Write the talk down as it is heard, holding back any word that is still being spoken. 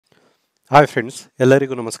Hi friends,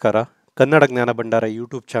 ಎಲ್ಲರಿಗೂ ನಮಸ್ಕಾರ. ಕನ್ನಡ ಜ್ಞಾನ ಭಂಡಾರ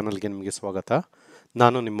ಯೂಟ್ಯೂಬ್ ಚಾನಲ್ಗೆ ನಿಮಗೆ ಸ್ವಾಗತ.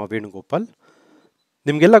 ನಾನು ನಿಮ್ಮ ವೇಣುಗೋಪಾಲ್.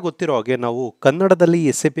 ನಿಮಗೆಲ್ಲ ಗೊತ್ತಿರೋ ಹಾಗೆ ನಾವು ಕನ್ನಡದಲ್ಲಿ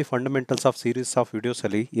SAP fundamentals of series of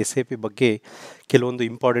ವಿಡಿಯೋಸಲ್ಲಿ SAP ಬಗ್ಗೆ ಕೆಲವೊಂದು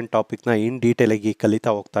ಇಂಪಾರ್ಟೆಂಟ್ ಟಾಪಿಕ್ನ ಇನ್ ಡೀಟೇಲಾಗಿ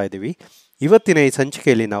ಕಲಿತಾ ಹೋಗ್ತಾ ಇದ್ದೀವಿ. ಇವತ್ತಿನ ಈ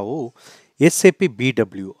ಸಂಚಿಕೆಯಲ್ಲಿ ನಾವು SAP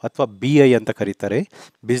BW ಅಥವಾ BI ಅಂತ ಕರೀತಾರೆ,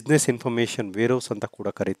 ಬಿಸ್ನೆಸ್ ಇನ್ಫಾರ್ಮೇಷನ್ ವೇರ್ಹೌಸ್ ಅಂತ ಕೂಡ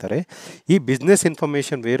ಕರೀತಾರೆ. ಈ ಬಿಸ್ನೆಸ್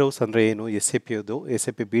ಇನ್ಫಾರ್ಮೇಷನ್ ವೇರ್ಹೌಸ್ ಅಂದರೆ ಏನು,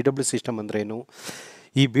 SAP BW ಸಿಸ್ಟಮ್ ಅಂದರೆ ಏನು,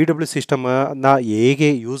 ಈ BW ಸಿಸ್ಟಮನ್ನು ಹೇಗೆ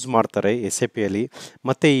ಯೂಸ್ ಮಾಡ್ತಾರೆ SAPಯಲ್ಲಿ,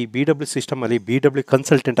 ಮತ್ತು ಈ BW ಸಿಸ್ಟಮಲ್ಲಿ BW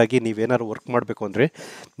ಕನ್ಸಲ್ಟೆಂಟ್ ಆಗಿ ನೀವೇನಾದ್ರು ವರ್ಕ್ ಮಾಡಬೇಕು ಅಂದರೆ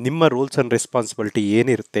ನಿಮ್ಮ ರೂಲ್ಸ್ ಆ್ಯಂಡ್ ರೆಸ್ಪಾನ್ಸಿಬಿಲಿಟಿ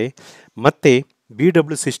ಏನಿರುತ್ತೆ, ಮತ್ತು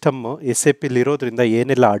BW ಸಿಸ್ಟಮ್ SAPಲಿರೋದ್ರಿಂದ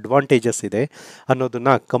ಏನೆಲ್ಲ ಅಡ್ವಾಂಟೇಜಸ್ ಇದೆ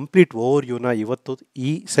ಅನ್ನೋದನ್ನು ಕಂಪ್ಲೀಟ್ ಓವರ್ವ್ಯೂನ ಇವತ್ತು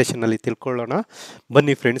ಈ ಸೆಷನ್ನಲ್ಲಿ ತಿಳ್ಕೊಳ್ಳೋಣ.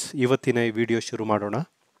 ಬನ್ನಿ ಫ್ರೆಂಡ್ಸ್, ಇವತ್ತಿನ ಈ ವಿಡಿಯೋ ಶುರು ಮಾಡೋಣ.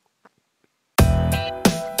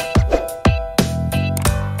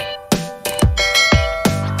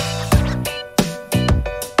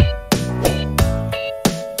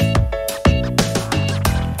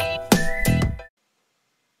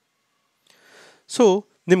 ಸೊ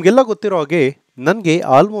ನಿಮಗೆಲ್ಲ ಗೊತ್ತಿರೋ ಹಾಗೆ ನನಗೆ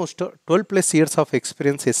almost 12+ years of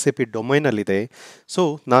experience SAP ಡೊಮೈನಲ್ಲಿದೆ. So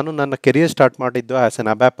ನಾನು ನನ್ನ ಕೆರಿಯರ್ ಸ್ಟಾರ್ಟ್ ಮಾಡಿದ್ದು as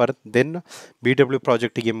an ಅಬ್ಯಾಪರ್, then BW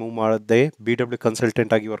ಪ್ರಾಜೆಕ್ಟಿಗೆ move ಮಾಡಿದೆ, BW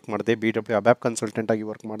ಕನ್ಸಲ್ಟೆಂಟ್ ಆಗಿ ವರ್ಕ್ ಮಾಡಿದೆ, BW ಅಬ್ಯಾಪ್ ಕನ್ಸಲ್ಟೆಂಟ್ ಆಗಿ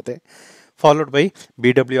ವರ್ಕ್ ಮಾಡಿದೆ, followed by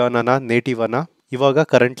BW HANA, native HANA. ಇವಾಗ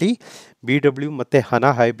ಕರೆಂಟ್ಲಿ BW ಮತ್ತು HANA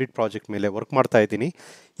ಹೈಬ್ರಿಡ್ ಪ್ರಾಜೆಕ್ಟ್ ಮೇಲೆ ವರ್ಕ್ ಮಾಡ್ತಾ ಇದ್ದೀನಿ.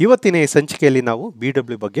 ಇವತ್ತಿನ ಈ ಸಂಚಿಕೆಯಲ್ಲಿ ನಾವು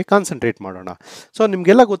BW ಬಗ್ಗೆ ಕಾನ್ಸಂಟ್ರೇಟ್ ಮಾಡೋಣ. ಸೊ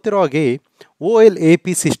ನಿಮಗೆಲ್ಲ ಗೊತ್ತಿರೋ ಹಾಗೆ OLAP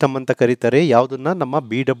ಸಿಸ್ಟಮ್ ಅಂತ ಕರೀತಾರೆ ಯಾವುದನ್ನು, ನಮ್ಮ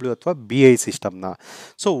BW ಅಥವಾ BI ಸಿಸ್ಟಮ್ನ.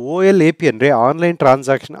 ಸೊ OLAP ಅಂದರೆ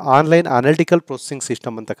ಆನ್ಲೈನ್ ಅನಾಲಿಟಿಕಲ್ ಪ್ರೊಸೆಸಿಂಗ್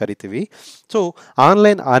ಸಿಸ್ಟಮ್ ಅಂತ ಕರಿತೀವಿ. So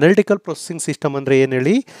online analytical processing system ಅಂದರೆ ಏನು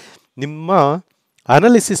ಹೇಳಿ, ನಿಮ್ಮ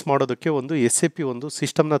ಅನಾಲಿಸಿಸ್ ಮಾಡೋದಕ್ಕೆ ಒಂದು SAP ಒಂದು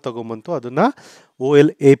ಸಿಸ್ಟಮ್ನ ತೊಗೊಂಬಂತು, ಅದನ್ನು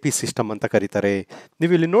OLAP ಸಿಸ್ಟಮ್ ಅಂತ ಕರೀತಾರೆ.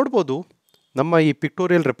 ನೀವು ಇಲ್ಲಿ ನೋಡ್ಬೋದು, ನಮ್ಮ ಈ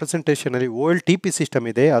ಪಿಕ್ಟೋರಿಯಲ್ ರೆಪ್ರೆಸೆಂಟೇಷನಲ್ಲಿ OLTP ಸಿಸ್ಟಮ್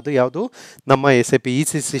ಇದೆ. ಅದು ಯಾವುದು, ನಮ್ಮ SAP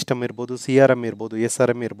EC ಸಿಸ್ಟಮ್ ಇರ್ಬೋದು, CRM ಇರ್ಬೋದು,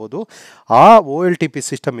 SRM ಇರ್ಬೋದು. ಆ OLTP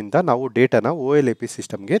ಸಿಸ್ಟಮಿಂದ ನಾವು ಡೇಟಾನ OLAP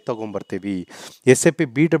ಸಿಸ್ಟಮ್ಗೆ ತೊಗೊಂಬರ್ತೀವಿ. SAP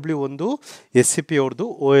BW ಒಂದು SAP ಅವ್ರದ್ದು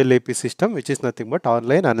OLAP system, which is nothing but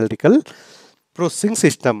online analytical processing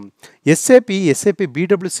system. SAP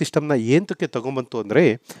BW ಸಿಸ್ಟಮ್ನ ಏನಕ್ಕೆ ತೊಗೊಂಬಂತು ಅಂದರೆ,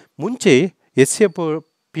 ಮುಂಚೆ SAP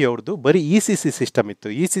ಅವ್ರದ್ದು ಬರೀ ECC ಸಿಸ್ಟಮ್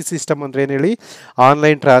ಇತ್ತು. EC ಸಿಸ್ಟಮ್ ಅಂದರೆ ಏನು ಹೇಳಿ,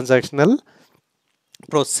 ಆನ್ಲೈನ್ ಟ್ರಾನ್ಸಾಕ್ಷನಲ್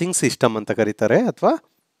ಪ್ರೊಸೆಸಿಂಗ್ ಸಿಸ್ಟಮ್ ಅಂತ ಕರೀತಾರೆ, ಅಥವಾ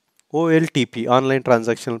OLTP online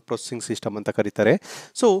transactional processing system ಅಂತ ಕರೀತಾರೆ.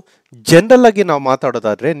 ಸೊ ಜನರಲ್ ಆಗಿ ನಾವು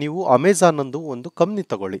ಮಾತಾಡೋದಾದರೆ, ನೀವು ಅಮೆಝಾನ್ ಒಂದು ಕಂಪ್ನಿ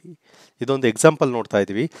ತಗೊಳ್ಳಿ, ಇದೊಂದು ಎಕ್ಸಾಂಪಲ್ ನೋಡ್ತಾ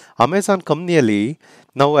ಇದ್ದೀವಿ. ಅಮೆಝಾನ್ ಕಂಪ್ನಿಯಲ್ಲಿ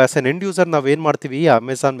ನಾವು ಆ್ಯಸ್ ಎನ್ ಎಂಡ್ ಯೂಸರ್ ನಾವೇನು ಮಾಡ್ತೀವಿ,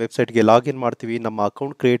 ಅಮೆಝಾನ್ ವೆಬ್ಸೈಟ್ಗೆ ಲಾಗಿನ್ ಮಾಡ್ತೀವಿ, ನಮ್ಮ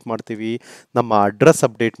ಅಕೌಂಟ್ ಕ್ರಿಯೇಟ್ ಮಾಡ್ತೀವಿ, ನಮ್ಮ ಅಡ್ರೆಸ್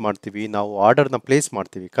ಅಪ್ಡೇಟ್ ಮಾಡ್ತೀವಿ, ನಾವು ಆರ್ಡರ್ನ ಪ್ಲೇಸ್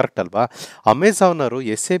ಮಾಡ್ತೀವಿ, ಕರೆಕ್ಟ್ ಅಲ್ವಾ? ಅಮೆಝಾನರು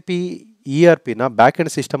SAP ERPನ ಬ್ಯಾಕ್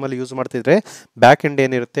ಎಂಡ್ ಸಿಸ್ಟಮಲ್ಲಿ ಯೂಸ್ ಮಾಡ್ತಿದ್ರೆ, ಬ್ಯಾಕ್ ಎಂಡ್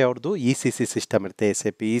ಏನಿರುತ್ತೆ ಅವ್ರದ್ದು ECC ಸಿಸ್ಟಮ್ ಇರುತ್ತೆ,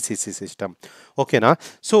 SAP ECC ಸಿಸ್ಟಮ್. ಓಕೆನಾ?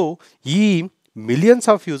 ಸೊ ಈ ಮಿಲಿಯನ್ಸ್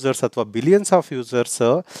ಆಫ್ ಯೂಸರ್ಸ್ ಅಥವಾ ಬಿಲಿಯನ್ಸ್ ಆಫ್ ಯೂಸರ್ಸ್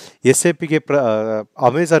SAPಗೆ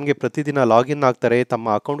ಅಮೆಝಾನ್ಗೆ ಪ್ರತಿದಿನ ಲಾಗಿನ್ ಆಗ್ತಾರೆ,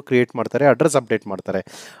 ತಮ್ಮ ಅಕೌಂಟ್ ಕ್ರಿಯೇಟ್ ಮಾಡ್ತಾರೆ, ಅಡ್ರೆಸ್ ಅಪ್ಡೇಟ್ ಮಾಡ್ತಾರೆ.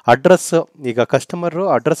 ಈಗ ಕಸ್ಟಮರು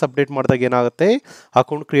ಅಡ್ರೆಸ್ ಅಪ್ಡೇಟ್ ಮಾಡಿದಾಗ ಏನಾಗುತ್ತೆ,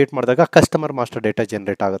 ಅಕೌಂಟ್ ಕ್ರಿಯೇಟ್ ಮಾಡಿದಾಗ ಕಸ್ಟಮರ್ ಮಾಸ್ಟರ್ ಡೇಟಾ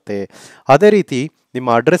ಜನರೇಟ್ ಆಗುತ್ತೆ. ಅದೇ ರೀತಿ ನಿಮ್ಮ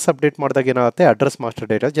ಅಡ್ರೆಸ್ ಅಪ್ಡೇಟ್ ಮಾಡಿದಾಗ ಏನಾಗುತ್ತೆ, ಅಡ್ರೆಸ್ ಮಾಸ್ಟರ್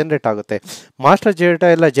ಡೇಟಾ ಜನರೇಟ್ ಆಗುತ್ತೆ. ಮಾಸ್ಟರ್ ಡೇಟಾ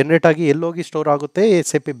ಎಲ್ಲ ಜನರೇಟ್ ಆಗಿ ಎಲ್ಲೋಗಿ ಸ್ಟೋರ್ ಆಗುತ್ತೆ,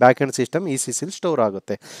 SAP back end system ECCಲಿ store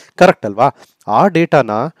ಆಗುತ್ತೆ, ಕರೆಕ್ಟ್ ಅಲ್ವಾ? ಆ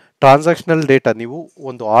ಡೇಟಾನ, ಟ್ರಾನ್ಸಾಕ್ಷನಲ್ ಡೇಟಾ, ನೀವು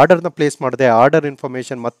ಒಂದು ಆರ್ಡರ್ನ ಪ್ಲೇಸ್ ಮಾಡಿದೆ, ಆರ್ಡರ್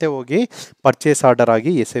ಇನ್ಫಾರ್ಮೇಷನ್ ಮತ್ತೆ ಹೋಗಿ ಪರ್ಚೇಸ್ ಆರ್ಡರ್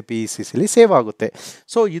ಆಗಿ SAP ECCಲಿ ಸೇವ್ ಆಗುತ್ತೆ.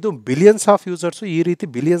 ಸೊ ಇದು ಬಿಲಿಯನ್ಸ್ ಆಫ್ ಯೂಸರ್ಸು ಈ ರೀತಿ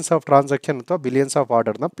ಬಿಲಿಯನ್ಸ್ ಆಫ್ ಟ್ರಾನ್ಸಾಕ್ಷನ್ ಅಥವಾ ಬಿಲಿಯನ್ಸ್ ಆಫ್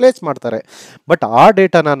ಆರ್ಡರ್ನ ಪ್ಲೇಸ್ ಮಾಡ್ತಾರೆ. ಬಟ್ ಆ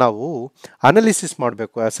ಡೇಟಾನ ನಾವು ಅನಾಲಿಸಿಸ್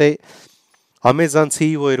ಮಾಡಬೇಕು. ಆಸ್ ಎ ಅಮೆಝಾನ್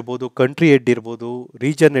CEO ಇರ್ಬೋದು, ಕಂಟ್ರಿ ಹೆಡ್ ಇರ್ಬೋದು,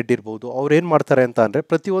 ರೀಜನ್ ಹೆಡ್ ಇರ್ಬೋದು, ಅವ್ರು ಏನು ಮಾಡ್ತಾರೆ ಅಂತ ಅಂದರೆ,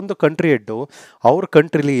 ಪ್ರತಿಯೊಂದು ಕಂಟ್ರಿ ಹೆಡ್ಡು ಅವ್ರ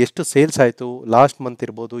ಕಂಟ್ರಿಲಿ ಎಷ್ಟು ಸೇಲ್ಸ್ ಆಯಿತು ಲಾಸ್ಟ್ ಮಂತ್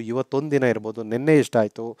ಇರ್ಬೋದು, ಇವತ್ತೊಂದು ದಿನ ಇರ್ಬೋದು, ನಿನ್ನೆ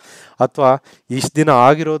ಎಷ್ಟಾಯಿತು, ಅಥವಾ ಇಷ್ಟು ದಿನ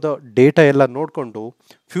ಆಗಿರೋದು ಡೇಟಾ ಎಲ್ಲ ನೋಡಿಕೊಂಡು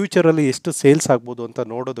ಫ್ಯೂಚರಲ್ಲಿ ಎಷ್ಟು ಸೇಲ್ಸ್ ಆಗ್ಬೋದು ಅಂತ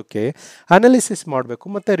ನೋಡೋದಕ್ಕೆ ಅನಾಲಿಸಿಸ್ ಮಾಡಬೇಕು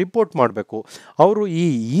ಮತ್ತು ರಿಪೋರ್ಟ್ ಮಾಡಬೇಕು. ಅವರು ಈ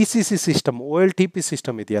ECC ಸಿಸ್ಟಮ್, OLTP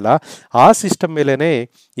ಸಿಸ್ಟಮ್ ಇದೆಯಲ್ಲ, ಆ ಸಿಸ್ಟಮ್ ಮೇಲೇ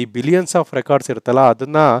ಈ ಬಿಲಿಯನ್ಸ್ ಆಫ್ ರೆಕಾರ್ಡ್ಸ್ ಇರುತ್ತಲ್ಲ,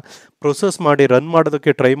 ಅದನ್ನು ಪ್ರೊಸೆಸ್ ಮಾಡಿ ರನ್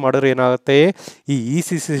ಮಾಡೋದಕ್ಕೆ ಟ್ರೈ ಮಾಡಿದ್ರೆ ಏನಾಗುತ್ತೆ, ಈ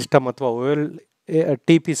ECC ಸಿಸ್ಟಮ್ ಅಥವಾ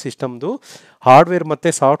OLTP ಸಿಸ್ಟಮ್ದು ಹಾರ್ಡ್ವೇರ್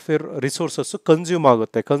ಮತ್ತು ಸಾಫ್ಟ್ವೇರ್ ರಿಸೋರ್ಸಸ್ಸು ಕನ್ಸ್ಯೂಮ್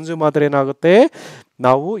ಆಗುತ್ತೆ. ಕನ್ಸ್ಯೂಮ್ ಆದರೆ ಏನಾಗುತ್ತೆ,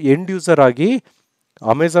 ನಾವು ಎಂಡ್ ಯೂಸರ್ ಆಗಿ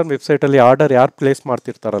ಅಮೆಝಾನ್ ವೆಬ್ಸೈಟಲ್ಲಿ ಆರ್ಡರ್ ಯಾರು ಪ್ಲೇಸ್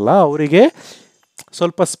ಮಾಡ್ತಿರ್ತಾರಲ್ಲ, ಅವರಿಗೆ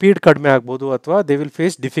ಸ್ವಲ್ಪ ಸ್ಪೀಡ್ ಕಡಿಮೆ ಆಗ್ಬೋದು, ಅಥವಾ they will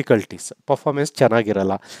face difficulties, performance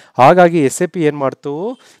ಚೆನ್ನಾಗಿರಲ್ಲ. ಹಾಗಾಗಿ SAP ಏನು ಮಾಡ್ತು,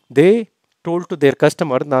 they told to their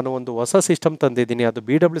customer, ನಾನು ಒಂದು ಹೊಸ ಸಿಸ್ಟಮ್ ತಂದಿದ್ದೀನಿ, ಅದು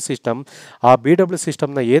BW ಸಿಸ್ಟಮ್. ಆ BW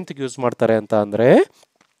ಸಿಸ್ಟಮ್ನ ಏನಕ್ಕೆ ಯೂಸ್ ಮಾಡ್ತಾರೆ ಅಂತ ಅಂದರೆ,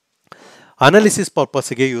 ಅನಾಲಿಸಿಸ್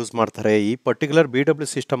ಪರ್ಪಸ್ಗೆ ಯೂಸ್ ಮಾಡ್ತಾರೆ. ಈ ಪರ್ಟಿಕ್ಯುಲರ್ BW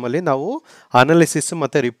ಸಿಸ್ಟಮಲ್ಲಿ ನಾವು ಅನಾಲಿಸಿಸ್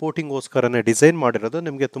ಮತ್ತು ರಿಪೋರ್ಟಿಂಗ್ಗೋಸ್ಕರನೇ ಡಿಸೈನ್ ಮಾಡಿರೋದು.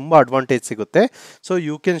 ನಿಮಗೆ ತುಂಬ ಅಡ್ವಾಂಟೇಜ್ ಸಿಗುತ್ತೆ. So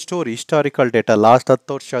you can store historical data, last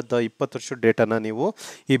 10 ವರ್ಷದ 20 ವರ್ಷದ ಡೇಟಾನ ನೀವು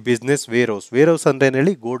ಈ ಬಿಸ್ನೆಸ್ ವೇರ್ಹೌಸ್ ಅಂದರೆ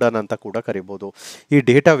ಹೇಳಿ ಗೋಡನ್ ಅಂತ ಕೂಡ ಕರಿಬೋದು. ಈ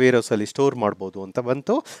ಡೇಟಾ ವೇರ್ಹೌಸಲ್ಲಿ ಸ್ಟೋರ್ ಮಾಡ್ಬೋದು ಅಂತ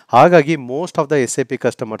ಬಂತು. ಹಾಗಾಗಿ most of the SAP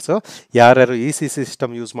customers ಯಾರ್ಯಾರು ECC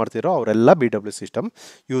ಸಿಸ್ಟಮ್ ಯೂಸ್ ಮಾಡ್ತಿರೋ ಅವರೆಲ್ಲ BW ಸಿಸ್ಟಮ್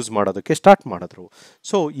ಯೂಸ್ ಮಾಡೋದಕ್ಕೆ ಸ್ಟಾರ್ಟ್ ಮಾಡಿದ್ರು.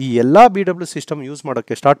 ಸೊ ಈ ಎಲ್ಲ BW ಸಿಸ್ಟಮ್ ಯೂಸ್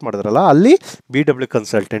ಮಾಡೋಕ್ಕೆ ಸ್ಟಾರ್ಟ್ ಮಾಡಿದ್ರಲ್ಲ, ಅಲ್ಲಿ BW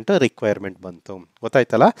ಕನ್ಸಲ್ಟೆಂಟ್ ರಿಕ್ವೈರ್ಮೆಂಟ್ ಬಂತು.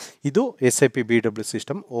 ಗೊತ್ತಾಯ್ತಲ್ಲ, ಇದು SAP BW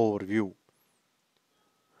system over view.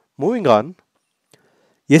 Moving on,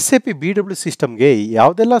 SAP BW ಸಿಸ್ಟಮ್ಗೆ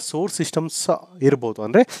ಯಾವುದೆಲ್ಲ ಸೋರ್ಸ್ ಸಿಸ್ಟಮ್ಸ್ ಇರ್ಬೋದು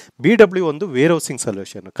ಅಂದರೆ, BW ಒಂದು ವೇರ್ಹೌಸಿಂಗ್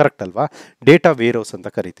ಸೊಲ್ಯೂಷನ್, ಕರೆಕ್ಟ್ ಅಲ್ವಾ? ಡೇಟಾ ವೇರ್ಹೌಸ್ ಅಂತ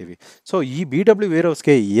ಕರಿತೀವಿ. ಸೊ ಈ BW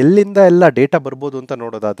ವೇರ್ಹೌಸ್ಗೆ ಎಲ್ಲಿಂದ ಎಲ್ಲ ಡೇಟಾ ಬರ್ಬೋದು ಅಂತ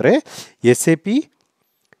ನೋಡೋದಾದರೆ, SAP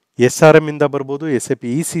SRM ಇಂದ ಬರ್ಬೋದು, SAP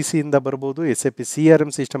ECC ಇಂದ ಬರ್ಬೋದು, SAP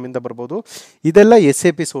CRM ಸಿಸ್ಟಮ್ ಇಂದ ಬರ್ಬೋದು. ಇದೆಲ್ಲ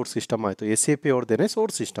SAP ಸೋರ್ಸ್ ಸಿಸ್ಟಮ್ ಆಯಿತು, SAP ಅವ್ರದ್ದೇನೆ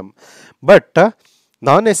source system. But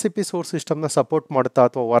non SAP source ಸಿಸ್ಟಮ್ನ ಸಪೋರ್ಟ್ ಮಾಡುತ್ತಾ,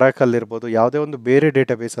 ಅಥವಾ ಒರಾಕಲ್ ಇರ್ಬೋದು, ಯಾವುದೇ ಒಂದು ಬೇರೆ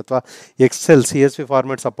ಡೇಟಾಬೇಸ್ ಅಥವಾ ಎಕ್ಸೆಲ್ CSV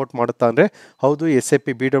ಫಾರ್ಮೆಟ್ ಸಪೋರ್ಟ್ ಮಾಡುತ್ತಾ ಅಂದರೆ, ಹೌದು, SAP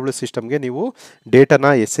BW ಸಿಸ್ಟಮ್ಗೆ ನೀವು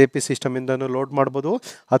ಡೇಟಾನ SAP ಸಿಸ್ಟಮಿಂದನೂ ಲೋಡ್ ಮಾಡ್ಬೋದು,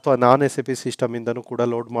 ಅಥವಾ ನಾನ್ SAP ಸಿಸ್ಟಮಿಂದನೂ ಕೂಡ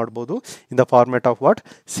ಲೋಡ್ ಮಾಡ್ಬೋದು. In the format of what,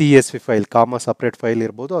 CSV file, separate file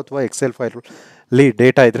ಇರ್ಬೋದು, ಅಥವಾ ಎಕ್ಸೆಲ್ ಫೈಲ್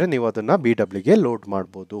ಡೇಟಾ ಇದ್ದರೆ ನೀವು ಅದನ್ನು BWಗೆ ಲೋಡ್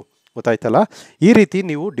ಮಾಡ್ಬೋದು. ಗೊತ್ತಾಯ್ತಲ್ಲ? ಈ ರೀತಿ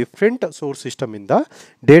ನೀವು ಡಿಫ್ರೆಂಟ್ ಸೋರ್ಸ್ ಸಿಸ್ಟಮಿಂದ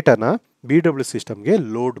ಡೇಟಾನ BW ಸಿಸ್ಟಮ್ಗೆ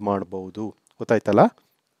ಲೋಡ್ ಮಾಡ್ಬೋದು. ಗೊತ್ತಾಯ್ತಲ್ಲ?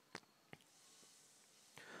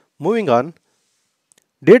 Moving on,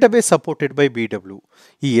 database supported by BW.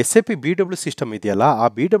 ಈ SAP BW ಸಿಸ್ಟಮ್ ಇದೆಯಲ್ಲ, ಆ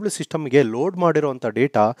BW ಸಿಸ್ಟಮ್ಗೆ ಲೋಡ್ ಮಾಡಿರೋವಂಥ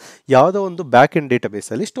ಡೇಟಾ ಯಾವುದೋ ಒಂದು ಬ್ಯಾಕ್ ಎಂಡ್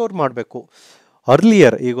ಡೇಟಾಬೇಸಲ್ಲಿ ಸ್ಟೋರ್ ಮಾಡಬೇಕು.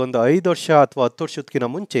 ಅರ್ಲಿಯರ್, ಈಗ ಒಂದು 5 ವರ್ಷ ಅಥವಾ 10 ವರ್ಷದಕ್ಕಿಂತ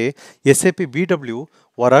ಮುಂಚೆ SAP BW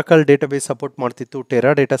Oracle database support ಮಾಡ್ತಿತ್ತು,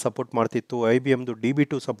 ಟೆರಾ ಡೇಟಾ ಸಪೋರ್ಟ್ ಮಾಡ್ತಿತ್ತು, IBMದು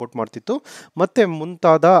DB2 ಸಪೋರ್ಟ್ ಮಾಡ್ತಿತ್ತು, ಮತ್ತು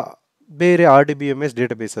ಮುಂತಾದ ಬೇರೆ RDBMS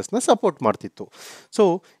ಡೇಟಾಬೇಸಸ್ನ ಸಪೋರ್ಟ್ ಮಾಡ್ತಿತ್ತು. ಸೊ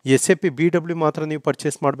SAP BW ಮಾತ್ರ ನೀವು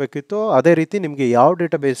ಪರ್ಚೇಸ್ ಮಾಡಬೇಕಿತ್ತು. ಅದೇ ರೀತಿ ನಿಮಗೆ ಯಾವ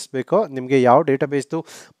ಡೇಟಾಬೇಸ್ ಬೇಕೋ, ನಿಮಗೆ ಯಾವ ಡೇಟಾಬೇಸ್ದು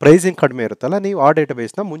ಪ್ರೈಸಿಂಗ್ ಕಡಿಮೆ ಇರುತ್ತಲ್ಲ, ನೀವು ಆ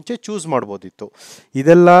ಡೇಟಾಬೇಸ್ನ ಮುಂಚೆ ಚೂಸ್ ಮಾಡ್ಬೋದಿತ್ತು.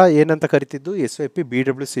 ಇದೆಲ್ಲ ಏನಂತ ಕರಿತಿದ್ದು, SAP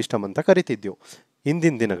BW ಸಿಸ್ಟಮ್ ಅಂತ ಕರಿತಿದ್ದೆವು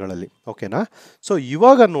ಹಿಂದಿನ ದಿನಗಳಲ್ಲಿ. ಓಕೆನಾ? ಸೊ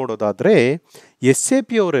ಇವಾಗ ನೋಡೋದಾದರೆ SAP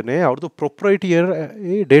ಅವರೇ ಅವ್ರದ್ದು ಪ್ರೊಪ್ರೈಟಿಯರ್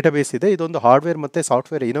ಡೇಟಾಬೇಸ್ ಇದೆ. ಇದೊಂದು ಹಾರ್ಡ್ವೇರ್ ಮತ್ತು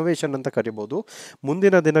ಸಾಫ್ಟ್ವೇರ್ ಇನೋವೇಷನ್ ಅಂತ ಕರಿಬೋದು.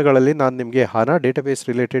 ಮುಂದಿನ ದಿನಗಳಲ್ಲಿ ನಾನು ನಿಮಗೆ HANA ಡೇಟಾಬೇಸ್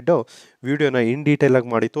ರಿಲೇಟೆಡ್ ವಿಡಿಯೋನ ಇನ್ ಡೀಟೇಲ್ ಆಗಿ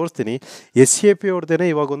ಮಾಡಿ ತೋರಿಸ್ತೀನಿ. SAP ಅವ್ರದ್ದೇ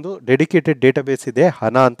ಇವಾಗೊಂದು ಡೆಡಿಕೇಟೆಡ್ ಡೇಟಾಬೇಸ್ ಇದೆ,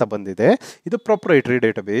 HANA ಅಂತ ಬಂದಿದೆ. ಇದು ಪ್ರೊಪ್ರೈಟರಿ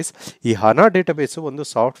ಡೇಟಾಬೇಸ್. ಈ HANA ಡೇಟಾಬೇಸು ಒಂದು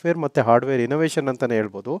ಸಾಫ್ಟ್ವೇರ್ ಮತ್ತು ಹಾರ್ಡ್ವೇರ್ ಇನೋವೇಷನ್ ಅಂತಲೇ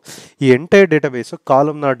ಹೇಳ್ಬೋದು. ಈ ಎಂಟೈರ್ ಡೇಟಾಬೇಸು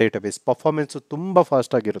ಕಾಲಮ್ನಾರ್ ಡೇಟಾಬೇಸ್, ಪರ್ಫಾರ್ಮೆನ್ಸು ತುಂಬ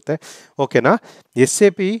ಫಾಸ್ಟಾಗಿರುತ್ತೆ. ಓಕೆನಾ?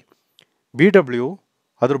 SAP BW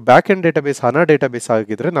ಅದ್ರ back end database HANA database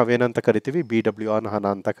ಆಗಿದ್ರೆ ನಾವೇನಂತ ಕರಿತೀವಿ, BW ಆನ್ HANA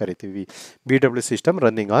ಅಂತ ಕರಿತೀವಿ. BW system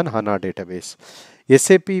running on HANA database.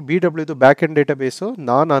 SAP BWದು back end ಡೇಟಾಬೇಸು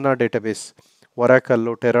non HANA database,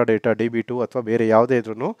 ಒರಾಕಲ್ಲು, Terra data, DB2 ಅಥವಾ ಬೇರೆ ಯಾವುದೇ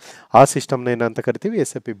ಇದ್ರೂ ಆ ಸಿಸ್ಟಮ್ನ ಏನಂತ ಕರಿತೀವಿ,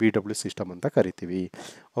 SAP BW ಸಿಸ್ಟಮ್ ಅಂತ ಕರಿತೀವಿ.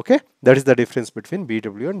 Okay, that is the difference between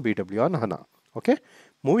BW and BW on HANA. Okay,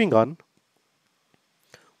 moving on,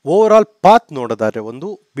 over all path ನೋಡೋದಾದರೆ ಒಂದು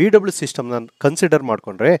BW ಸಿಸ್ಟಮ್ನ ಕನ್ಸಿಡರ್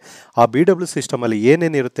ಮಾಡಿಕೊಂಡ್ರೆ, ಆ BW ಸಿಸ್ಟಮಲ್ಲಿ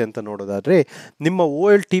ಏನೇನಿರುತ್ತೆ ಅಂತ ನೋಡೋದಾದರೆ, ನಿಮ್ಮ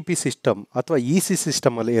OLTP ಸಿಸ್ಟಮ್ ಅಥವಾ EC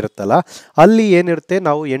ಸಿಸ್ಟಮಲ್ಲಿ ಇರುತ್ತಲ್ಲ, ಅಲ್ಲಿ ಏನಿರುತ್ತೆ,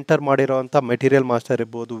 ನಾವು ಎಂಟರ್ ಮಾಡಿರೋವಂಥ ಮೆಟೀರಿಯಲ್ ಮಾಸ್ಟರ್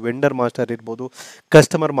ಇರ್ಬೋದು, ವೆಂಡರ್ ಮಾಸ್ಟರ್ ಇರ್ಬೋದು,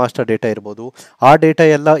 ಕಸ್ಟಮರ್ ಮಾಸ್ಟರ್ ಡೇಟಾ ಇರ್ಬೋದು. ಆ ಡೇಟಾ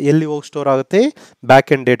ಎಲ್ಲ ಎಲ್ಲಿ ಹೋಗಿ ಸ್ಟೋರ್ ಆಗುತ್ತೆ,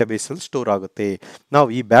 ಬ್ಯಾಕ್ ಎಂಡ್ ಡೇಟಾಬೇಸಲ್ಲಿ ಸ್ಟೋರ್ ಆಗುತ್ತೆ. ನಾವು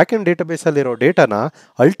ಈ ಬ್ಯಾಕ್ ಎಂಡ್ ಡೇಟಾಬೇಸಲ್ಲಿರೋ ಡೇಟಾನ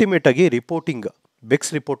ಅಲ್ಟಿಮೇಟಾಗಿ ರಿಪೋರ್ಟಿಂಗ್,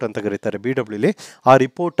 ಬೆಕ್ಸ್ ರಿಪೋರ್ಟ್ ಅಂತ ಕರೀತಾರೆ BWಲಿ, ಆ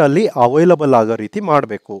ರಿಪೋರ್ಟಲ್ಲಿ ಅವೈಲಬಲ್ ಆಗೋ ರೀತಿ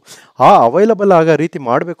ಮಾಡಬೇಕು. ಆ ಅವೈಲಬಲ್ ಆಗೋ ರೀತಿ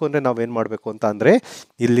ಮಾಡಬೇಕು ಅಂದರೆ ನಾವೇನು ಮಾಡಬೇಕು ಅಂತ ಅಂದರೆ,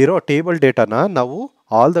 ಇಲ್ಲಿರೋ ಟೇಬಲ್ ಡೇಟಾನ ನಾವು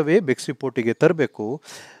ಆಲ್ ದ ವೇ ಬೆಕ್ಸ್ ರಿಪೋರ್ಟಿಗೆ ತರಬೇಕು.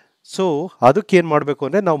 ಸೊ ಅದಕ್ಕೇನು ಮಾಡಬೇಕು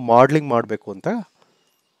ಅಂದರೆ, ನಾವು ಮಾಡಲಿಂಗ್ ಮಾಡಬೇಕು.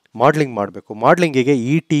 ಮಾಡಲಿಂಗಿಗೆ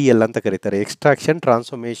ETL ಅಂತ ಕರೀತಾರೆ, ಎಕ್ಸ್ಟ್ರಾಕ್ಷನ್,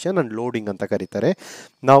 ಟ್ರಾನ್ಸ್ಫಾರ್ಮೇಷನ್ ಆ್ಯಂಡ್ ಲೋಡಿಂಗ್ ಅಂತ ಕರೀತಾರೆ.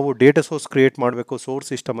 ನಾವು ಡೇಟಾ ಸೋರ್ಸ್ ಕ್ರಿಯೇಟ್ ಮಾಡಬೇಕು. ಸೋರ್ಸ್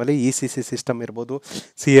ಸಿಸ್ಟಮಲ್ಲಿ ECC ಸಿಸ್ಟಮ್ ಇರ್ಬೋದು,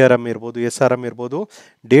 CRM ಇರ್ಬೋದು, SRM ಇರ್ಬೋದು.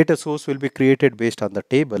 Data source will be created based on the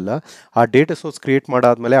table. ಆ ಡೇಟಾ ಸೋರ್ಸ್ ಕ್ರಿಯೇಟ್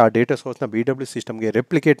ಮಾಡಾದಮೇಲೆ ಆ ಡೇಟಾ ಸೋರ್ಸ್ನ BW ಸಿಸ್ಟಮ್ಗೆ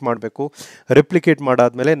ರೆಪ್ಲಿಕೇಟ್ ಮಾಡಬೇಕು. ರೆಪ್ಲಿಕೇಟ್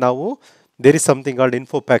ಮಾಡಾದಮೇಲೆ ನಾವು there is something called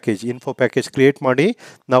info package create ಮಾಡಿ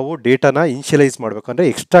ನಾವು ಡೇಟಾನ ಇನ್ಶಿಯಲೈಸ್ ಮಾಡಬೇಕು, ಅಂದರೆ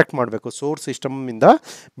ಎಕ್ಸ್ಟ್ರಾಕ್ಟ್ ಮಾಡಬೇಕು. ಸೋರ್ಸ್ ಸಿಸ್ಟಮಿಂದ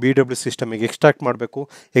BW ಸಿಸ್ಟಮಿಗೆ ಎಕ್ಸ್ಟ್ರಾಕ್ಟ್ ಮಾಡಬೇಕು.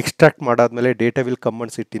 ಎಕ್ಸ್ಟ್ರಾಕ್ಟ್ ಮಾಡಾದಮೇಲೆ data will come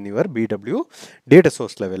and sit in your BW data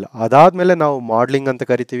source level. ಅದಾದಮೇಲೆ ನಾವು ಮಾಡಲಿಂಗ್ ಅಂತ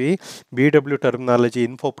ಕರಿತೀವಿ. BW ಟರ್ಮಿನಾಲಜಿ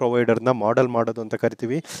ಇನ್ಫೋ ಪ್ರೊವೈಡರ್ನ ಮಾಡೆಲ್ ಮಾಡೋದು ಅಂತ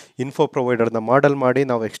ಕರಿತೀವಿ. ಇನ್ಫೋ ಪ್ರೊವೈಡರ್ನ ಮಾಡೆಲ್ ಮಾಡಿ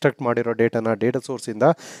ನಾವು ಎಕ್ಸ್ಟ್ರಾಕ್ಟ್ ಮಾಡಿರೋ ಡೇಟಾನ ಡೇಟಾ ಸೋರ್ಸಿಂದ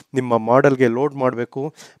ನಿಮ್ಮ ಮಾಡೆಲ್ಗೆ ಲೋಡ್ ಮಾಡಬೇಕು.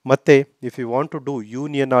 ಮತ್ತು if you want to do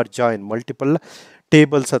union R join multiple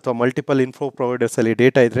tables ಅಥವಾ ಮಲ್ಟಿಪಲ್ ಇನ್ಫೋ ಪ್ರೊವೈಡರ್ಸಲ್ಲಿ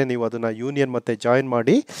ಡೇಟಾ ಇದ್ದರೆ, ನೀವು ಅದನ್ನು ಯೂನಿಯನ್ ಮತ್ತು ಜಾಯಿನ್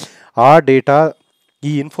ಮಾಡಿ ಆ ಡೇಟಾ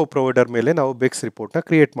ಈ ಇನ್ಫೋ ಪ್ರೊವೈಡರ್ ಮೇಲೆ ನಾವು ಬೆಕ್ಸ್ ರಿಪೋರ್ಟ್ನ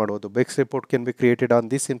ಕ್ರಿಯೇಟ್ ಮಾಡೋದು. ಬೆಕ್ಸ್ report can be created on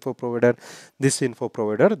this info provider, this info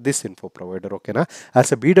provider, this info provider. ಓಕೆನಾ?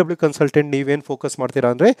 ಆಸ್ ಎ BW ಕನ್ಸಲ್ಟೆಂಟ್ ನೀವೇನು ಫೋಕಸ್ ಮಾಡ್ತೀರಾ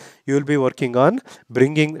ಅಂದರೆ you will be working on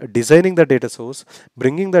designing the data source,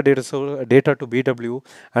 bringing the data to BW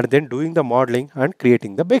and then doing the modelling and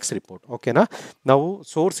creating the ಬೆಕ್ಸ್ report. ಓಕೆನಾ? ನಾವು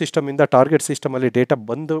source ಸಿಸ್ಟಮಿಂದ target ಸಿಸ್ಟಮಲ್ಲಿ data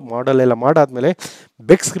ಬಂದು ಮಾಡಲ್ ಎಲ್ಲ ಮಾಡಾದ್ಮೇಲೆ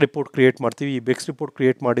ಬೆಕ್ಸ್ report create ಮಾಡ್ತೀವಿ. ಈ ಬೆಕ್ಸ್ ರಿಪೋರ್ಟ್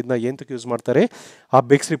ಕ್ರಿಯೇಟ್ ಮಾಡಿದ್ನ ಏನಕ್ಕೆ ಯೂಸ್ ಮಾಡ್ತಾರೆ? ಆ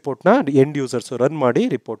ಬೆಕ್ಸ್ ರಿಪೋರ್ಟ್ನ ಎಂಡ್ ಯೂಸರ್ಸ್ ರನ್ ಮಾಡಿ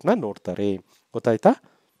ರಿಪೋರ್ಟ್ನ ನೋಡ್ತಾರೆ. ಗೊತ್ತಾಯ್ತಾ?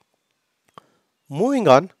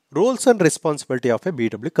 Moving on, rolls and responsibility of A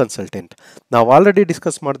BW consultant. ನಾವು ಆಲ್ರೆಡಿ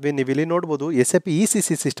ಡಿಸ್ಕಸ್ ಮಾಡಿದ್ವಿ. ನೀವು ಇಲ್ಲಿ ನೋಡ್ಬೋದು SAP ECC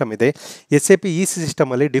ಸಿಸ್ಟಮ್ ಇದೆ. SAP ECC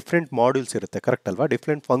ಸಿಸ್ಟಮಲ್ಲಿ ಡಿಫ್ರೆಂಟ್ ಮಾಡ್ಯೂಲ್ಸ್ ಇರುತ್ತೆ, ಕರೆಕ್ಟ್ ಅಲ್ವಾ?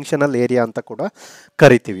 ಡಿಫ್ರೆಂಟ್ ಫಂಕ್ಷನಲ್ ಏರಿಯಾ ಅಂತ ಕೂಡ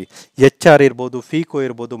ಕರಿತೀವಿ. HR ಇರ್ಬೋದು, ಫೀಕೋ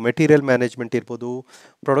ಇರ್ಬೋದು, ಮೆಟೀರಿಯಲ್ ಮ್ಯಾನೇಜ್ಮೆಂಟ್ ಇರ್ಬೋದು,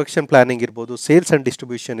 ಪ್ರೊಡಕ್ಷನ್ ಪ್ಲಾನಿಂಗ್ ಇರ್ಬೋದು, ಸೇಲ್ಸ್ ಆ್ಯಂಡ್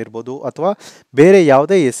ಡಿಸ್ಟ್ರಿಬ್ಯೂಷನ್ ಇರ್ಬೋದು, ಅಥವಾ ಬೇರೆ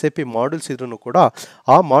ಯಾವುದೇ SAP ಮಾಡ್ಯೂಲ್ಸ್ ಇದ್ರೂ ಕೂಡ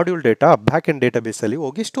ಆ ಮಾಡ್ಯೂಲ್ ಡೇಟಾ ಬ್ಯಾಕ್ ಎಂಡ್ ಡೇಟಾಬೇಸಲ್ಲಿ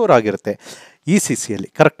ಹೋಗಿ ಸ್ಟೋರ್ ಆಗಿರುತ್ತೆ ECCಯಲ್ಲಿ,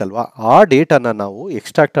 ಕರೆಕ್ಟ್ ಅಲ್ವಾ? ಆ ಡೇಟಾನ ನಾವು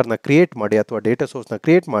ಎಕ್ಸ್ಟ್ರಾಕ್ಟರ್ನ ಕ್ರಿಯೇಟ್ ಮಾಡಿ ಅಥವಾ ಡೇಟಾ ಸೋರ್ಸ್ನ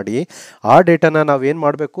ಕ್ರಿಯೇಟ್ ಮಾಡಿ ಆ ಡೇಟಾನ ನಾವು ಏನು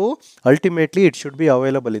ಮಾಡಬೇಕು? Ultimately it should be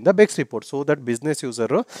available in the ಬೆಕ್ಸ್ report, so that business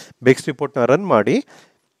user ಬೆಕ್ಸ್ ರಿಪೋರ್ಟ್ನ run ಮಾಡಿ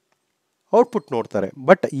ಔಟ್ಪುಟ್ ನೋಡ್ತಾರೆ.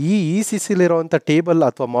 ಬಟ್ ಈ ECCಲಿರುವಂಥ ಟೇಬಲ್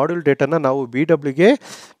ಅಥವಾ ಮಾಡ್ಯೂಲ್ ಡೇಟಾನ ನಾವು BWಗೆ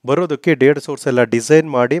ಬರೋದಕ್ಕೆ ಡೇಟಾ ಸೋರ್ಸ್ ಎಲ್ಲ ಡಿಸೈನ್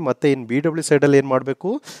ಮಾಡಿ ಮತ್ತು ಇನ್ BW ಸೈಡಲ್ಲಿ ಏನು ಮಾಡಬೇಕು?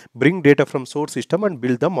 Bring data from source system and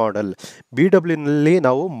build the ಮಾಡಲ್. BWನಲ್ಲಿ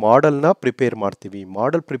ನಾವು ಮಾಡಲ್ನ ಪ್ರಿಪೇರ್ ಮಾಡ್ತೀವಿ.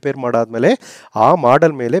 ಮಾಡಲ್ ಪ್ರಿಪೇರ್ ಮಾಡಾದ್ಮೇಲೆ ಆ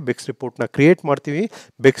ಮಾಡಲ್ ಮೇಲೆ ಬೆಕ್ಸ್ ರಿಪೋರ್ಟ್ನ ಕ್ರಿಯೇಟ್ ಮಾಡ್ತೀವಿ.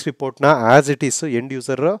 ಬೆಕ್ಸ್ ರಿಪೋರ್ಟ್ನ as it is end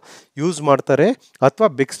user use ಮಾಡ್ತಾರೆ, ಅಥವಾ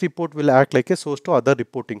ಬೆಕ್ಸ್ report will act like A source to other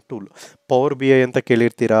reporting tool. Power BI ಅಂತ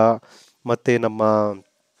ಕೇಳಿರ್ತೀರಾ, ಮತ್ತು ನಮ್ಮ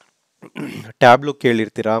ಟ್ಯಾಬ್ಲು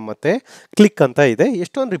ಕೇಳಿರ್ತೀರಾ, ಮತ್ತು ಕ್ಲಿಕ್ ಅಂತ ಇದೆ,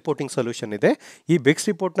 ಎಷ್ಟೊಂದು ರಿಪೋರ್ಟಿಂಗ್ ಸೊಲ್ಯೂಷನ್ ಇದೆ. ಈ ಬೆಕ್ಸ್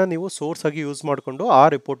ರಿಪೋರ್ಟ್ನ ನೀವು ಸೋರ್ಸ್ ಆಗಿ ಯೂಸ್ ಮಾಡಿಕೊಂಡು ಆ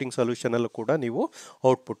ರಿಪೋರ್ಟಿಂಗ್ ಸೊಲ್ಯೂಷನಲ್ಲೂ ಕೂಡ ನೀವು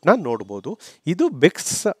ಔಟ್ಪುಟ್ನ ನೋಡ್ಬೋದು. ಇದು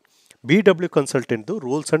ಬೆಕ್ಸ್ BW ಕನ್ಸಲ್ಟೆಂಟ್ದು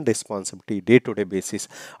rules and responsibility day to day basis.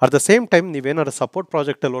 At the same time ನೀವೇನಾದ್ರು ಸಪೋರ್ಟ್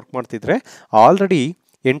ಪ್ರಾಜೆಕ್ಟಲ್ಲಿ ವರ್ಕ್ ಮಾಡ್ತಿದ್ರೆ already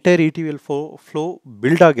entire ETL flow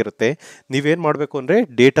build ಆಗಿರುತ್ತೆ. ನೀವೇನು ಮಾಡಬೇಕು ಅಂದರೆ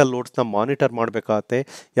ಡೇಟಾ ಲೋಡ್ಸ್ನ ಮಾನಿಟರ್ ಮಾಡಬೇಕಾಗತ್ತೆ.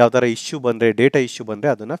 ಯಾವ್ದಾರ ಇಶ್ಯೂ ಬಂದರೆ, ಡೇಟಾ ಇಶ್ಯೂ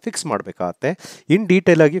ಬಂದರೆ ಅದನ್ನು ಫಿಕ್ಸ್ ಮಾಡಬೇಕಾಗತ್ತೆ. ಇನ್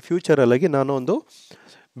ಡೀಟೇಲಾಗಿ ಫ್ಯೂಚರಲ್ಲಿ ನಾನು ಒಂದು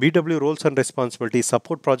BW rolls and responsibility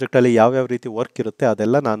support ಪ್ರಾಜೆಕ್ಟಲ್ಲಿ ಯಾವ್ಯಾವ ರೀತಿ ವರ್ಕ್ ಇರುತ್ತೆ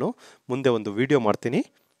ಅದೆಲ್ಲ ನಾನು ಮುಂದೆ ಒಂದು ವಿಡಿಯೋ ಮಾಡ್ತೀನಿ.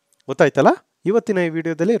 ಗೊತ್ತಾಯ್ತಲ್ಲ? ಇವತ್ತಿನ ಈ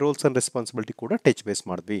ವಿಡಿಯೋದಲ್ಲಿ ರೋಲ್ಸ್ ಆ್ಯಂಡ್ ರೆಸ್ಪಾನ್ಸಿಬಿಲಿಟಿ ಕೂಡ ಟಚ್ ಬೇಸ್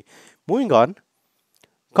ಮಾಡಿದ್ವಿ. Moving on,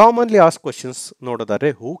 commonly ask questions ನೋಡೋದಾದ್ರೆ,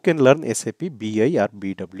 who can learn SAP BI R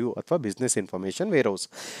BW ಅಥವಾ ಬಿಸ್ನೆಸ್ ಇನ್ಫಾರ್ಮೇಷನ್ ವೇರ್ಹೌಸ್?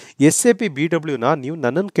 SAP BWನ ನೀವು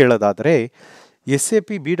ನನ್ನನ್ನು ಕೇಳೋದಾದರೆ SAP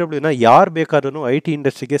BWನ ಯಾರು ಬೇಕಾದ್ರೂ IT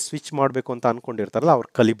ಇಂಡಸ್ಟ್ರಿಗೆ ಸ್ವಿಚ್ ಮಾಡಬೇಕು ಅಂತ ಅಂದ್ಕೊಂಡಿರ್ತಾರಲ್ಲ ಅವ್ರು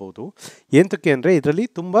ಕಲಿಬೋದು. ಏನಕ್ಕೆ ಅಂದರೆ ಇದರಲ್ಲಿ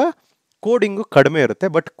ತುಂಬ ಕೋಡಿಂಗು ಕಡಿಮೆ ಇರುತ್ತೆ,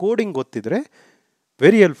 ಬಟ್ ಕೋಡಿಂಗ್ ಗೊತ್ತಿದ್ರೆ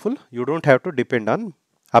very helpful. You don't have to depend on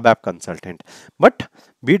ಅಬ್ಯಾಪ್ consultant. But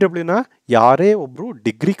BWನ ಯಾರೇ ಒಬ್ಬರು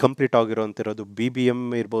ಡಿಗ್ರಿ ಕಂಪ್ಲೀಟ್ ಆಗಿರೋಂತಿರೋದು, BBM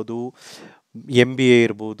ಇರ್ಬೋದು, MBA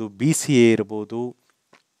ಇರ್ಬೋದು, BCA ಇರ್ಬೋದು,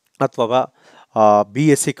 ಅಥವಾ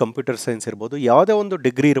BSc ಕಂಪ್ಯೂಟರ್ ಸೈನ್ಸ್ ಇರ್ಬೋದು, ಯಾವುದೇ ಒಂದು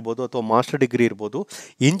ಡಿಗ್ರಿ ಇರ್ಬೋದು, ಅಥವಾ ಮಾಸ್ಟರ್ ಡಿಗ್ರಿ ಇರ್ಬೋದು,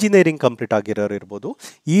 ಇಂಜಿನಿಯರಿಂಗ್ ಕಂಪ್ಲೀಟ್ ಆಗಿರೋರು ಇರ್ಬೋದು,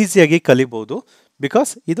 ಈಸಿಯಾಗಿ ಕಲಿಬೋದು.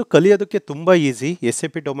 ಬಿಕಾಸ್ ಇದು ಕಲಿಯೋದಕ್ಕೆ ತುಂಬ ಈಸಿ.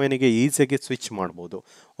 SAP ಡೊಮೈನಿಗೆ ಈಸಿಯಾಗಿ ಸ್ವಿಚ್ ಮಾಡ್ಬೋದು.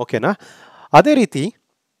 ಓಕೆನಾ? ಅದೇ ರೀತಿ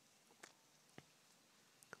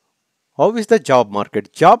how is the job market?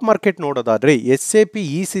 Job market ನೋಡೋದಾದರೆ SAP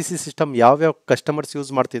ECC ಸಿಸ್ಟಮ್ ಯಾವ್ಯಾವ ಕಸ್ಟಮರ್ಸ್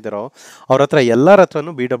ಯೂಸ್ ಮಾಡ್ತಿದ್ದಾರೋ ಅವ್ರ ಹತ್ರ ಎಲ್ಲರ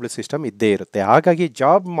ಹತ್ರನೂ BW ಸಿಸ್ಟಮ್ ಇದ್ದೇ ಇರುತ್ತೆ. ಹಾಗಾಗಿ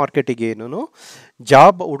ಜಾಬ್ ಮಾರ್ಕೆಟಿಗೆ ಏನೂ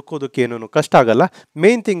ಜಾಬ್ ಹುಡ್ಕೋದಕ್ಕೆ ಏನೂ ಕಷ್ಟ ಆಗಲ್ಲ.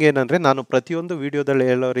 ಮೇನ್ ಥಿಂಗ್ ಏನಂದರೆ, ನಾನು ಪ್ರತಿಯೊಂದು ವಿಡಿಯೋದಲ್ಲಿ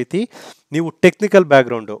ಹೇಳೋ ರೀತಿ ನೀವು technical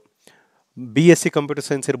background, BSc computer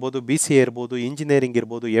science ಇರ್ಬೋದು, BCA ಇರ್ಬೋದು, ಇಂಜಿನಿಯರಿಂಗ್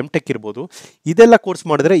ಇರ್ಬೋದು, MTech ಇರ್ಬೋದು, ಇದೆಲ್ಲ ಕೋರ್ಸ್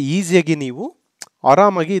ಮಾಡಿದ್ರೆ ಈಸಿಯಾಗಿ ನೀವು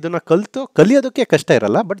ಆರಾಮಾಗಿ ಇದನ್ನು ಕಲಿಯೋದಕ್ಕೆ ಕಷ್ಟ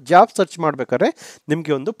ಇರಲ್ಲ. ಬಟ್ ಜಾಬ್ ಸರ್ಚ್ ಮಾಡಬೇಕಾದ್ರೆ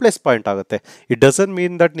ನಿಮಗೆ ಒಂದು ಪ್ಲಸ್ ಪಾಯಿಂಟ್ ಆಗುತ್ತೆ. ಇಟ್ ಡಸಂಟ್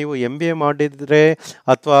ಮೀನ್ ದಟ್ ನೀವು MBA ಮಾಡಿದರೆ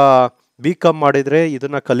ಅಥವಾ BCom ಮಾಡಿದರೆ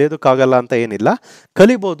ಇದನ್ನು ಕಲಿಯೋದಕ್ಕಾಗಲ್ಲ ಅಂತ ಏನಿಲ್ಲ,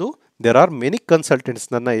 ಕಲಿಬೋದು. There are many consultants.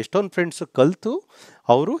 ನನ್ನ ಎಷ್ಟೊಂದು ಫ್ರೆಂಡ್ಸು ಕಲಿತು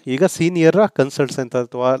ಅವರು ಈಗ ಸೀನಿಯರ್ ಕನ್ಸಲ್ಟೆಂಟ್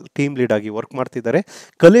ಅಥವಾ ಟೀಮ್ ಲೀಡ್ ಆಗಿ ವರ್ಕ್ ಮಾಡ್ತಿದ್ದಾರೆ.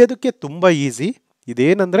 ಕಲಿಯೋದಕ್ಕೆ ತುಂಬ ಈಸಿ.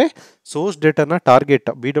 ಇದೇನೆಂದರೆ ಸೋರ್ಸ್ ಡೇಟಾನ ಟಾರ್ಗೆಟ್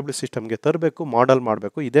BW ಸಿಸ್ಟಮ್ಗೆ ತರಬೇಕು, ಮಾಡಲ್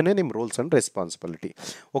ಮಾಡಬೇಕು. ಇದೇನೇ ನಿಮ್ಮ ರೂಲ್ಸ್ ಆ್ಯಂಡ್ ರೆಸ್ಪಾನ್ಸಿಬಿಲಿಟಿ.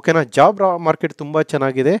 ಓಕೆನಾ? ಜಾಬ್ ಮಾರ್ಕೆಟ್ ತುಂಬ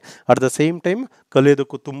ಚೆನ್ನಾಗಿದೆ. ಅಟ್ ದ ಸೇಮ್ ಟೈಮ್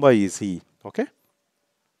ಕಲಿಯೋದಕ್ಕೂ ತುಂಬ easy. Okay,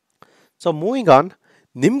 so moving on,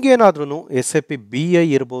 ನಿಮ್ಗೇನಾದ್ರೂ SAP BI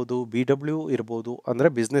ಇರ್ಬೋದು, BW ಇರ್ಬೋದು, ಅಂದರೆ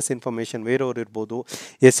ಬಿಸ್ನೆಸ್ ಇನ್ಫಾರ್ಮೇಷನ್ ವೇರೋರ್ ಇರ್ಬೋದು,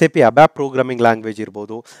 SAP ಅಬ್ಯಾಪ್ ಪ್ರೋಗ್ರಾಮಿಂಗ್ ಲ್ಯಾಂಗ್ವೇಜ್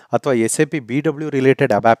ಇರ್ಬೋದು, ಅಥವಾ SAP BW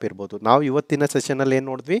ರಿಲೇಟೆಡ್ ಅಬ್ಯಾಪ್ ಇರ್ಬೋದು. ನಾವು ಇವತ್ತಿನ ಸೆಷನಲ್ಲಿ ಏನು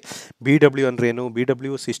ನೋಡಿದ್ವಿ? BW ಅಂದ್ರೇನು,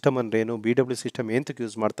 BW ಸಿಸ್ಟಮ್ ಅಂದ್ರೇನು, BW ಸಿಸ್ಟಮ್ ಏನಕ್ಕೆ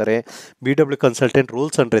ಯೂಸ್ ಮಾಡ್ತಾರೆ, BW consultant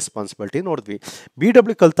rules and responsibility ನೋಡಿದ್ವಿ.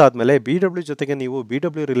 BW ಕಲ್ತಾದ್ಮೇಲೆ BW ಜೊತೆಗೆ ನೀವು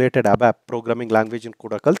BW ರಿಲೇಟೆಡ್ ಅಬ್ಯಾಪ್ ಪ್ರೋಗ್ರಾಮಿಂಗ್ ಲ್ಯಾಂಗ್ವೇಜನ್ನು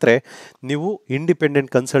ಕೂಡ ಕಲ್ತ್ರೆ ನೀವು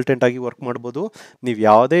ಇಂಡಿಪೆಂಡೆಂಟ್ ಕನ್ಸಲ್ಟೆಂಟ್ ಆಗಿ ವರ್ಕ್ ಮಾಡ್ಬೋದು. ನೀವು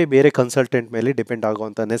ಯಾವುದೇ ಬೇರೆ ಕನ್ಸಲ್ಟೆಂಟ್ ಮೇಲೆ ಡಿಪೆಂಡ್ ಆಗೋ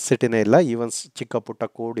ಆಗೋವಂಥ ನೆಸೆಸಿಟಿನೇ ಇಲ್ಲ. ಈವನ್ ಚಿಕ್ಕ ಪುಟ್ಟ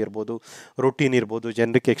ಕೋಡ್ ಇರ್ಬೋದು, ರೂಟೀನ್ ಇರ್ಬೋದು,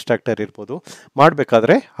 ಜನರಿಕ್ ಎಕ್ಸ್ಟ್ರಾಕ್ಟರ್ ಇರ್ಬೋದು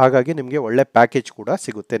ಮಾಡಬೇಕಾದ್ರೆ. ಹಾಗಾಗಿ ನಿಮಗೆ ಒಳ್ಳೆ ಪ್ಯಾಕೇಜ್ ಕೂಡ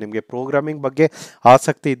ಸಿಗುತ್ತೆ. ನಿಮಗೆ ಪ್ರೋಗ್ರಾಮಿಂಗ್ ಬಗ್ಗೆ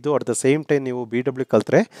ಆಸಕ್ತಿ ಇದ್ದು ಅಟ್ ದ ಸೇಮ್ ಟೈಮ್ ನೀವು BW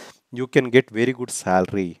ಕಲಿತ್ರೆ you can get very good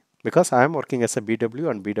salary. Because I am working S A BW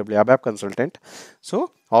and BW ABAP consultant. So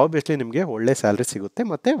obviously ನಿಮಗೆ ಒಳ್ಳೆ ಸ್ಯಾಲ್ರಿ ಸಿಗುತ್ತೆ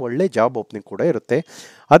ಮತ್ತು ಒಳ್ಳೆ ಜಾಬ್ ಓಪನಿಂಗ್ ಕೂಡ ಇರುತ್ತೆ.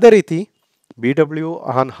 ಅದೇ ರೀತಿ BW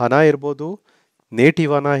ಆನ್ HANA ಇರ್ಬೋದು,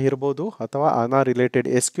 ನೇಟಿವ್ HANA ಇರ್ಬೋದು, ಅಥವಾ HANA ರಿಲೇಟೆಡ್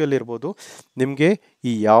SQL ಇರ್ಬೋದು. ನಿಮಗೆ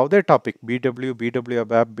ಈ ಯಾವುದೇ topic BW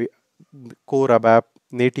ABAP, core ABAP,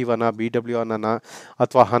 native HANA, BW HANA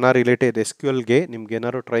ಅಥವಾ HANA ರಿಲೇಟೆಡ್ SQLಗೆ ನಿಮ್ಗೆ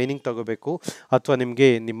ಏನಾದ್ರು ಟ್ರೈನಿಂಗ್ ತಗೋಬೇಕು ಅಥವಾ ನಿಮಗೆ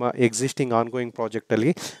ನಿಮ್ಮ ಎಕ್ಸಿಸ್ಟಿಂಗ್ ಆನ್ಗೋಯಿಂಗ್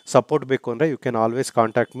ಪ್ರಾಜೆಕ್ಟಲ್ಲಿ ಸಪೋರ್ಟ್ ಬೇಕು ಅಂದರೆ you can always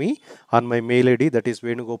contact me on my mail ID, that is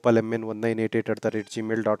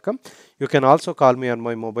venugopalmn1988@gmail.com. You can also call me on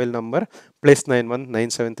my mobile number +91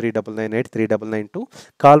 973 998 3992.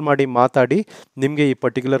 ಕಾಲ್ ಮಾಡಿ ಮಾತಾಡಿ ನಿಮಗೆ ಈ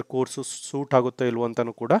ಪರ್ಟಿಕ್ಯುಲರ್ ಕೋರ್ಸು ಸೂಟ್ ಆಗುತ್ತೋ ಇಲ್ವೋ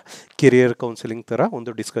ಅಂತಲೂ ಕೂಡ ಕೆರಿಯರ್ ಕೌನ್ಸಿಲಿಂಗ್ ಥರ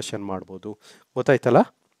ಒಂದು ಡಿಸ್ಕಷನ್ ಮಾಡ್ಬೋದು. ಗೊತ್ತಾಯ್ತಲ್ಲ?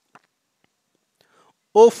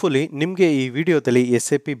 ಹೋಪ್ಫುಲಿ ನಿಮಗೆ ಈ ವಿಡಿಯೋದಲ್ಲಿ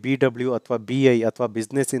SAP BW ಅಥವಾ BI ಅಥವಾ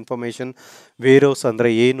ಬಿಸ್ನೆಸ್ ಇನ್ಫಾರ್ಮೇಷನ್ ವೇರ್ಹೌಸ್ ಅಂದರೆ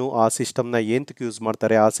ಏನು, ಆ ಸಿಸ್ಟಮ್ನ ಏನಕ್ಕೆ ಯೂಸ್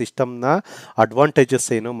ಮಾಡ್ತಾರೆ, ಆ ಸಿಸ್ಟಮ್ನ ಅಡ್ವಾಂಟೇಜಸ್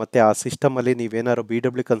ಏನು, ಮತ್ತು ಆ ಸಿಸ್ಟಮಲ್ಲಿ ನೀವೇನಾದ್ರು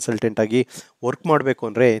BW ಕನ್ಸಲ್ಟೆಂಟ್ ಆಗಿ ವರ್ಕ್ ಮಾಡಬೇಕು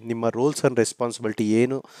ಅಂದರೆ ನಿಮ್ಮ ರೋಲ್ಸ್ ಆ್ಯಂಡ್ ರೆಸ್ಪಾನ್ಸಿಬಿಲಿಟಿ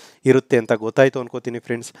ಏನು ಇರುತ್ತೆ ಅಂತ ಗೊತ್ತಾಯಿತು ಅನ್ಕೋತೀನಿ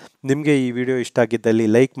ಫ್ರೆಂಡ್ಸ್. ನಿಮಗೆ ಈ ವಿಡಿಯೋ ಇಷ್ಟ ಆಗಿದ್ದಲ್ಲಿ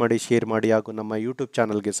ಲೈಕ್ ಮಾಡಿ, ಶೇರ್ ಮಾಡಿ, ಹಾಗೂ ನಮ್ಮ ಯೂಟ್ಯೂಬ್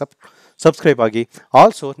ಚಾನಲ್ಗೆ ಸಬ್ಸ್ಕ್ರೈಬ್ ಆಗಿ.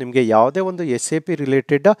 ಆಲ್ಸೋ ನಿಮಗೆ ಯಾವುದೇ ಒಂದು SAP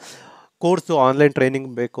related course online training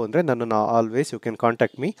ಬೇಕು ಅಂದರೆ ನನ್ನನ್ನು always you can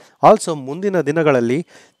contact me. Also ಮುಂದಿನ ದಿನಗಳಲ್ಲಿ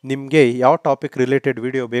ನಿಮಗೆ ಯಾವ ಟಾಪಿಕ್ ರಿಲೇಟೆಡ್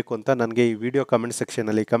ವಿಡಿಯೋ ಬೇಕು ಅಂತ ನನಗೆ ಈ ವಿಡಿಯೋ ಕಮೆಂಟ್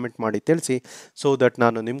ಸೆಕ್ಷನಲ್ಲಿ ಕಮೆಂಟ್ ಮಾಡಿ ತಿಳಿಸಿ. ಸೊ ದಟ್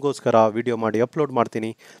ನಾನು ನಿಮಗೋಸ್ಕರ ವಿಡಿಯೋ ಮಾಡಿ ಅಪ್ಲೋಡ್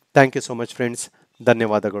ಮಾಡ್ತೀನಿ. Thank you so much friends.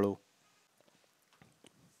 ಧನ್ಯವಾದಗಳು.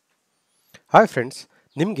 ಹಾಯ್ ಫ್ರೆಂಡ್ಸ್,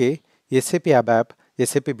 ನಿಮಗೆ SAP ABAP,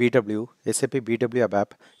 SAP BW, SAP BW ABAP,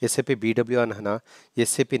 SAP BW on HANA,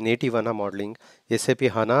 SAP native HANA modelling, SAP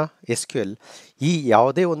HANA SQL ಈ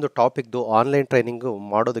ಯಾವುದೇ ಒಂದು ಟಾಪಿಕ್ದು ಆನ್ಲೈನ್ ಟ್ರೈನಿಂಗು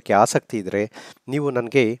ಮಾಡೋದಕ್ಕೆ ಆಸಕ್ತಿ ಇದ್ದರೆ ನೀವು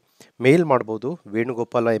ನನಗೆ ಮೇಲ್ ಮಾಡ್ಬೋದು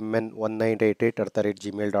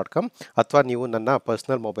venugopalmn1988@gmail.com, ಅಥವಾ ನೀವು ನನ್ನ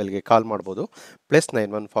ಪರ್ಸ್ನಲ್ ಮೊಬೈಲ್ಗೆ ಕಾಲ್ ಮಾಡ್ಬೋದು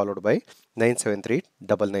 +91 973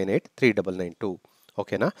 998 3992.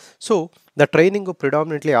 ಓಕೆನಾ? So the training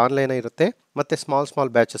predominantly online ಇರುತ್ತೆ ಮತ್ತು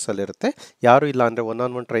ಸ್ಮಾಲ್ ಬ್ಯಾಚಸ್ಸಲ್ಲಿರುತ್ತೆ. ಯಾರೂ ಇಲ್ಲ ಅಂದರೆ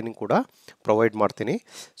 1-on-1 ಟ್ರೈನಿಂಗ್ ಕೂಡ ಪ್ರೊವೈಡ್ ಮಾಡ್ತೀನಿ.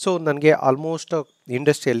 ಸೊ ನನಗೆ ಆಲ್ಮೋಸ್ಟ್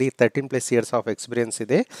ಇಂಡಸ್ಟ್ರಿಯಲ್ಲಿ 13+ ಇಯರ್ಸ್ ಆಫ್ ಎಕ್ಸ್ಪೀರಿಯನ್ಸ್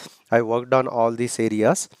ಇದೆ. I worked on all these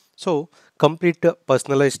areas. So complete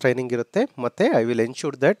personalise training ಇರುತ್ತೆ ಮತ್ತು I will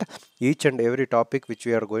ensure that each and every topic which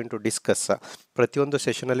we are going to discuss, ಪ್ರತಿಯೊಂದು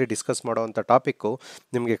ಸೆಷನಲ್ಲಿ discuss ಮಾಡೋವಂಥ topic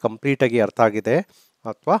ನಿಮಗೆ ಕಂಪ್ಲೀಟಾಗಿ ಅರ್ಥ ಆಗಿದೆ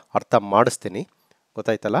ಅಥವಾ ಅರ್ಥ ಮಾಡಿಸ್ತೀನಿ.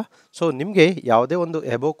 ಗೊತ್ತಾಯ್ತಲ್ಲ? ಸೊ ನಿಮಗೆ ಯಾವುದೇ ಒಂದು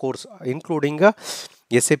above course including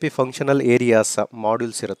SAP functional areas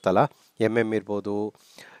modules ಇರುತ್ತಲ್ಲ, MM ಇರ್ಬೋದು,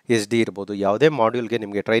 SD ಇರ್ಬೋದು, ಯಾವುದೇ ಮಾಡ್ಯೂಲ್ಗೆ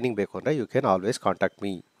ನಿಮಗೆ ಟ್ರೈನಿಂಗ್ ಬೇಕು ಅಂದರೆ you can always contact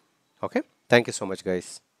me. Okay, thank you so much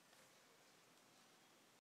guys.